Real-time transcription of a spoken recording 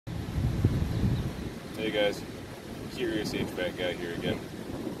Hey guys, Curious HVAC Guy here again.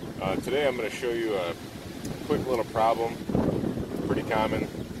 Today I'm going to show you a quick little problem, pretty common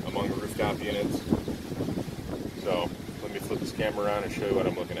among rooftop units. So let me flip this camera around and show you what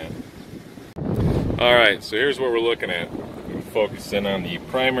I'm looking at. Alright, so here's what we're looking at. We'll focus in on the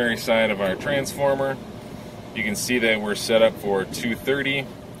primary side of our transformer. You can see that we're set up for 230.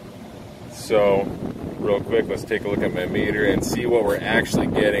 So real quick, let's take a look at my meter and see what we're actually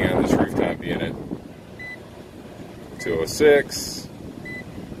getting on this rooftop unit. 206,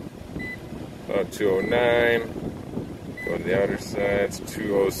 about 209, go to the outer side, it's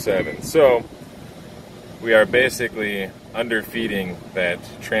 207. So we are basically underfeeding that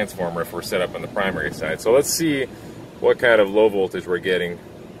transformer if we're set up on the primary side. So let's see what kind of low voltage we're getting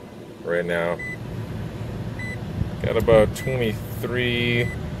right now. Got about 23,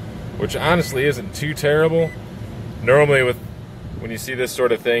 which honestly isn't too terrible. Normally when you see this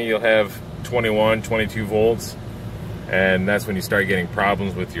sort of thing, you'll have 21, 22 volts. And that's when you start getting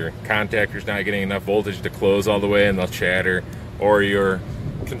problems with your contactors not getting enough voltage to close all the way and they'll chatter, or your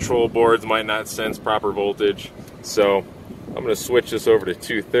control boards might not sense proper voltage. So I'm going to switch this over to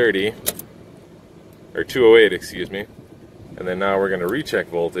 230, or 208, excuse me. And then now we're going to recheck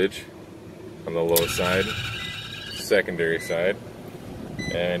voltage on the low side, secondary side.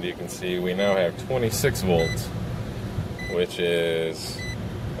 And you can see we now have 26 volts, which is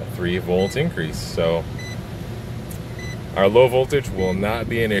a 3 volt increase. So our low voltage will not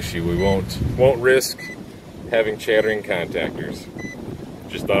be an issue. We won't risk having chattering contactors.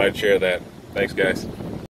 Just thought I'd share that. Thanks, guys.